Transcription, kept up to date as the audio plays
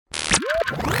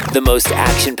The most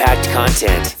action-packed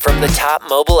content from the top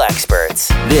mobile experts.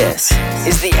 This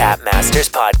is the App Masters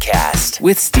Podcast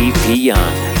with Steve P. Young.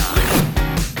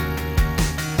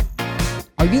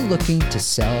 Are you looking to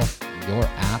sell your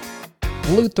app?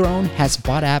 Blue Throne has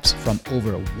bought apps from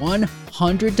over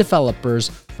 100 developers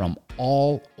from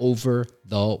all over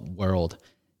the world.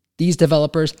 These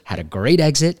developers had a great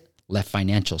exit, left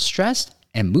financial stress,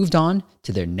 and moved on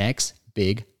to their next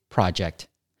big project.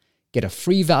 Get a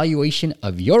free valuation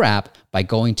of your app by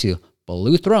going to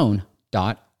bluethrone.io.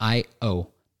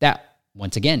 That,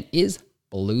 once again, is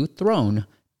bluethrone.io.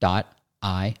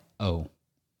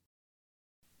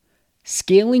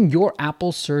 Scaling your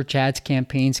Apple search ads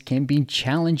campaigns can be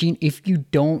challenging if you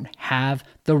don't have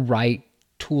the right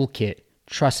toolkit.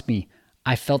 Trust me,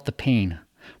 I felt the pain.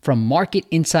 From market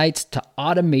insights to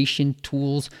automation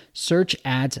tools,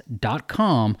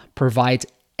 searchads.com provides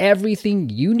everything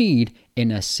you need in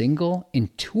a single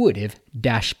intuitive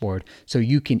dashboard so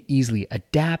you can easily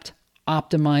adapt,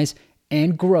 optimize,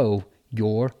 and grow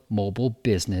your mobile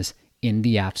business in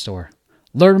the App Store.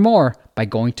 Learn more by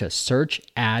going to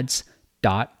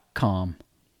searchads.com.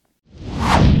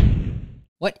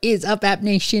 What is up, App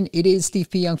Nation? It is Steve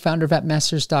P. Young, founder of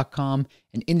appmasters.com.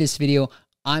 And in this video,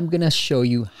 I'm going to show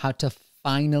you how to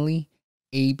finally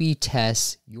A/B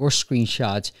test your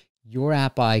screenshots, your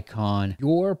app icon,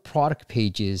 your product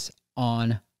pages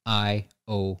on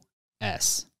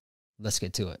iOS. Let's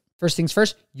get to it. First things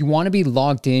first, you want to be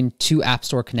logged in to App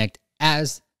Store Connect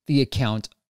as the account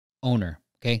owner.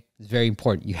 Okay, it's very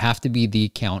important. You have to be the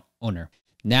account owner.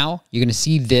 Now, you're going to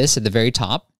see this at the very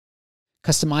top.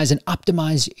 Customize and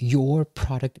optimize your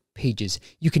product pages.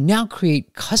 You can now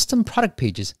create custom product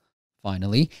pages,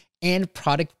 finally, and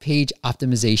product page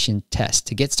optimization test.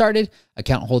 To get started,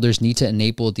 account holders need to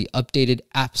enable the updated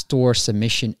App Store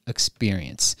submission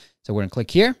experience. So we're going to click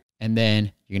here, and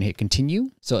then you're going to hit continue.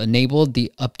 So enable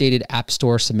the updated App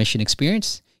Store submission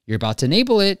experience. You're about to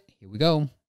enable it. Here we go.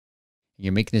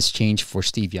 You're making this change for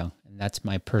Steve Young, and that's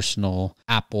my personal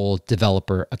Apple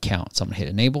developer account. So I'm going to hit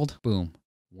enabled. Boom.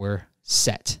 We're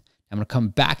set. I'm going to come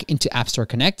back into App Store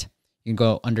Connect. You can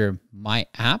go under My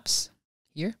Apps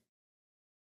here.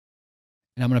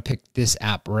 And I'm going to pick this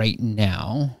app right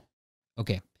now.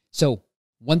 Okay. So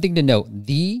one thing to note,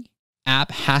 the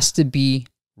app has to be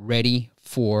ready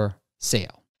for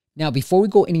sale. Now, before we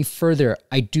go any further,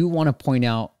 I do want to point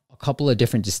out a couple of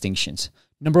different distinctions.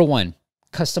 Number one,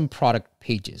 custom product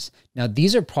pages. Now,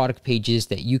 these are product pages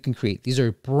that you can create. These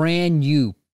are brand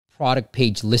new product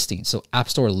page listings. So App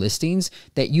Store listings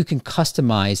that you can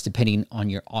customize depending on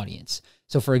your audience.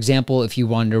 So for example, if you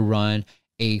wanted to run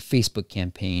a Facebook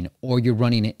campaign or you're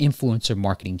running an influencer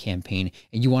marketing campaign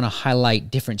and you want to highlight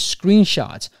different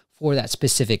screenshots for that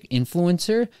specific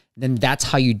influencer, then that's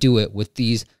how you do it with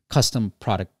these custom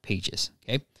product pages.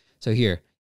 Okay. So here,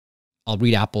 I'll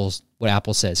read what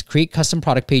Apple says. Create custom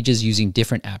product pages using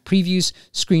different app previews,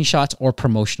 screenshots, or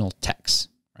promotional text,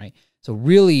 right? So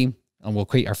really, and we'll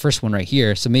create our first one right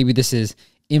here. So maybe this is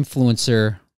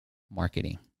influencer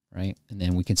marketing, right? And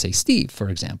then we can say Steve, for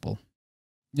example.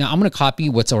 Now I'm going to copy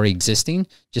what's already existing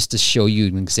just to show you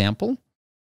an example.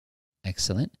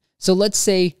 Excellent. So let's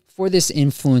say for this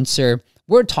influencer,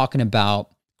 we're talking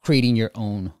about creating your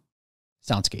own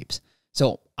soundscapes.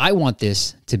 So I want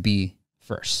this to be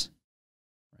first.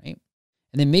 And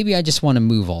then maybe I just want to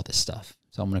move all this stuff.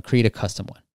 So I'm going to create a custom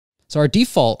one. So our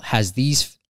default has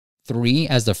these three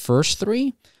as the first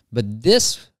three, but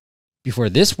before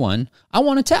this one, I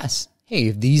want to test. Hey,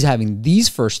 if having these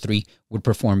first three would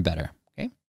perform better. Okay.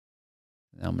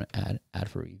 Now I'm going to add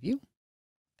for review.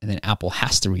 And then Apple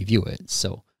has to review it.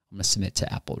 So I'm going to submit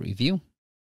to Apple review.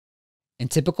 In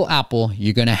typical Apple,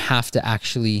 you're going to have to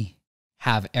actually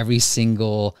have every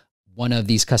single one of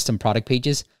these custom product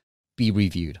pages be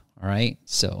reviewed. All right,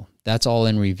 so that's all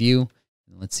in review.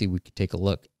 Let's see, we can take a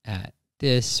look at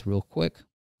this real quick.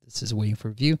 This is waiting for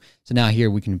review. So now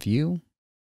here we can view.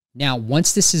 Now,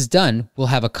 once this is done, we'll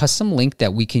have a custom link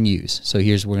that we can use. So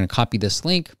we're going to copy this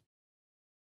link.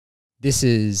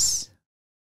 And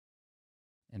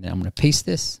then I'm going to paste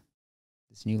this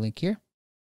new link here.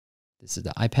 This is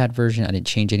the iPad version. I didn't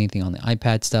change anything on the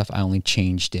iPad stuff. I only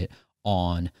changed it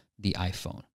on the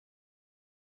iPhone.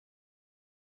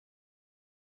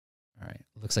 All right,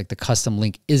 looks like the custom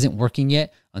link isn't working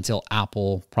yet until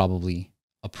Apple probably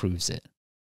approves it.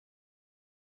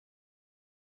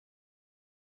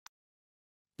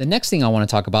 The next thing I want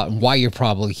to talk about and why you're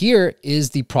probably here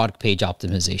is the product page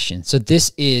optimization. So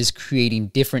this is creating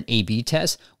different A/B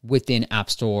tests within App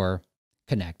Store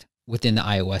Connect, within the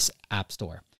iOS App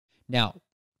Store. Now,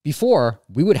 Before,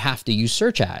 we would have to use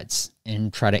search ads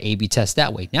and try to A/B test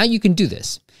that way. Now you can do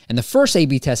this. And the first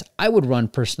A/B test I would run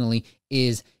personally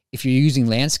is if you're using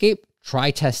landscape,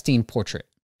 try testing portrait.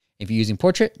 If you're using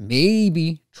portrait,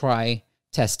 maybe try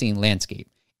testing landscape.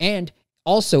 And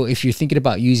also, if you're thinking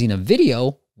about using a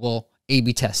video, well,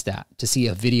 A/B test that to see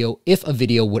if a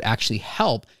video would actually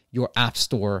help your App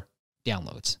Store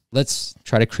downloads. Let's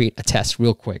try to create a test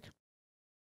real quick.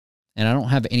 And I don't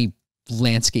have any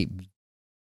landscape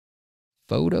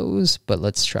photos, but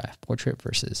let's try portrait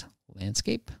versus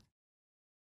landscape.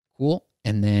 Cool.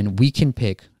 And then we can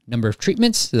pick number of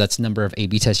treatments. So that's the number of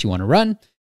A/B tests you want to run.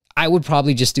 I would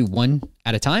probably just do one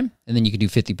at a time, and then you could do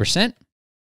 50%.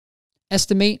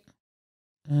 Estimate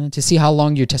to see how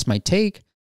long your test might take.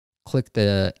 Click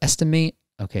the estimate.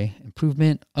 Okay.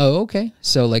 Improvement. Oh, okay.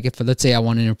 So like if, let's say I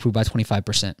wanted to improve by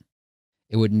 25%.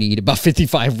 It would need about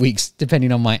 55 weeks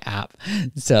depending on my app.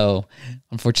 So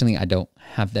unfortunately, I don't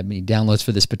have that many downloads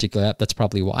for this particular app. That's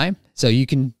probably why. So you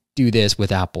can do this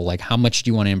with Apple, like how much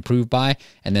do you want to improve by?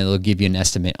 And then it'll give you an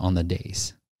estimate on the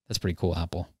days. That's pretty cool,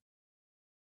 Apple.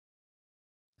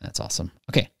 That's awesome.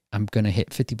 Okay, I'm going to hit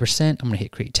 50%. I'm going to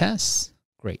hit create tests.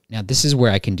 Great. Now this is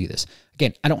where I can do this.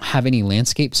 Again, I don't have any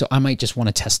landscape, so I might just want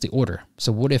to test the order.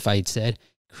 So what if I said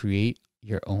create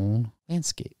your own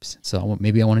landscapes? So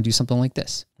maybe I want to do something like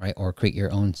this, right? Or create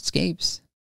your own scapes.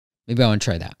 Maybe I want to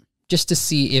try that just to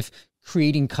see if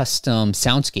creating custom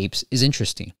soundscapes is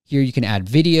interesting. Here you can add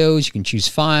videos, you can choose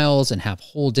files and have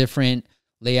whole different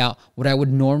layout. What I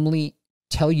would normally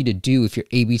tell you to do if you're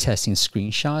A/B testing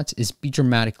screenshots is be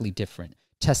dramatically different.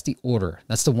 Test the order.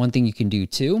 That's the one thing you can do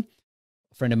too.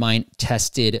 A friend of mine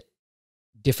tested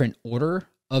different order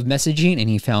of messaging and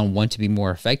he found one to be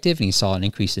more effective and he saw an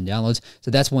increase in downloads.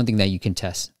 So that's one thing that you can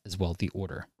test as well, the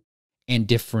order and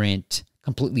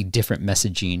completely different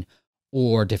messaging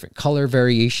or different color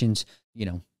variations.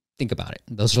 Think about it.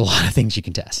 Those are a lot of things you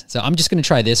can test. So I'm just going to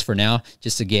try this for now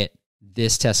just to get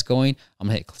this test going. I'm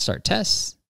going to hit start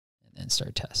tests and then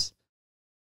start tests.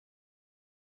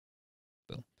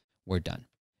 Boom. We're done.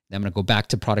 Then I'm going to go back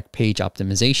to product page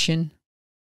optimization.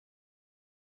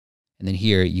 And then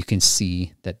here you can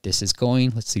see that this is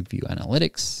going. Let's see view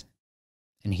analytics.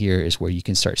 And here is where you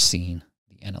can start seeing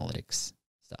the analytics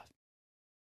stuff.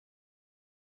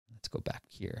 Let's go back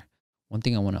here.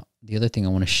 The other thing I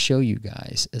want to show you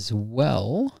guys as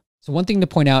well. So one thing to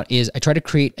point out is I tried to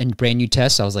create a brand new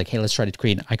test. So I was like, hey, let's try to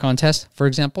create an icon test, for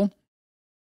example,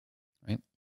 right?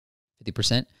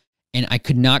 50%. And I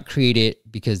could not create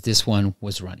it because this one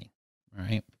was running, all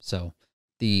right? So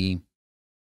the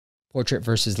portrait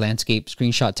versus landscape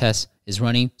screenshot test is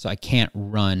running. So I can't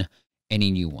run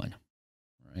any new one,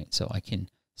 all right? So I can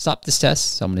stop this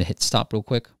test. So I'm going to hit stop real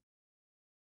quick.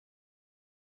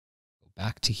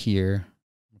 Back to here,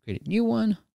 create a new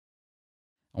one.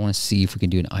 I want to see if we can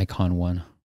do an icon one.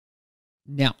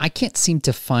 Now, I can't seem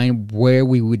to find where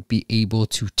we would be able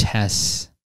to test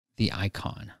the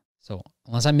icon. So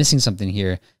unless I'm missing something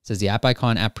here, it says the app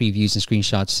icon, app previews, and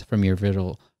screenshots from your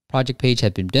virtual project page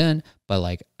have been done, but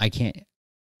like I can't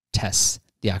test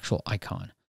the actual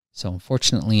icon. So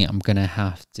unfortunately, I'm going to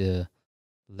have to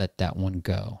let that one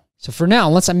go. So for now,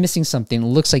 unless I'm missing something, it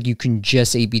looks like you can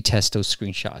just A/B test those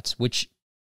screenshots, which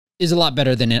is a lot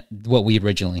better than what we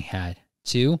originally had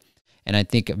too. And I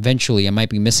think eventually I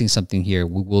might be missing something here.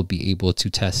 We will be able to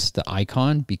test the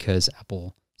icon because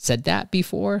Apple said that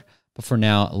before. But for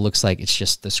now, it looks like it's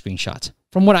just the screenshots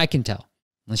from what I can tell,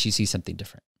 unless you see something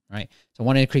different, right? So I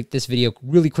wanted to create this video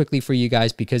really quickly for you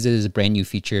guys because it is a brand new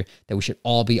feature that we should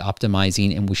all be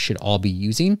optimizing and we should all be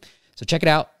using. So check it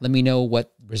out. Let me know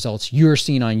what results you're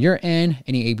seeing on your end.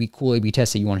 Any cool A/B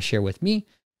tests that you want to share with me,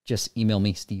 just email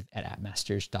me,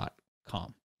 steve@appmasters.com.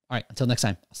 All right, until next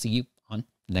time, I'll see you on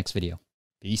the next video.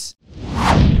 Peace.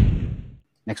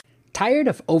 Next. Tired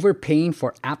of overpaying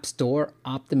for App Store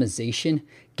optimization?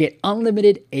 Get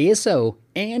unlimited ASO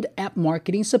and app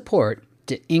marketing support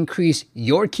to increase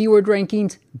your keyword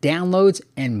rankings, downloads,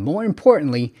 and more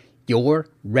importantly, your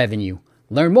revenue.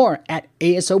 Learn more at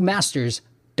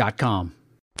asomasters.com.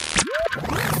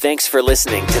 Thanks for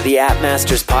listening to the App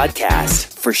Masters podcast.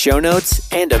 For show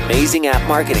notes and amazing app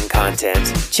marketing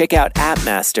content, check out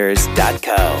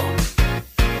appmasters.co.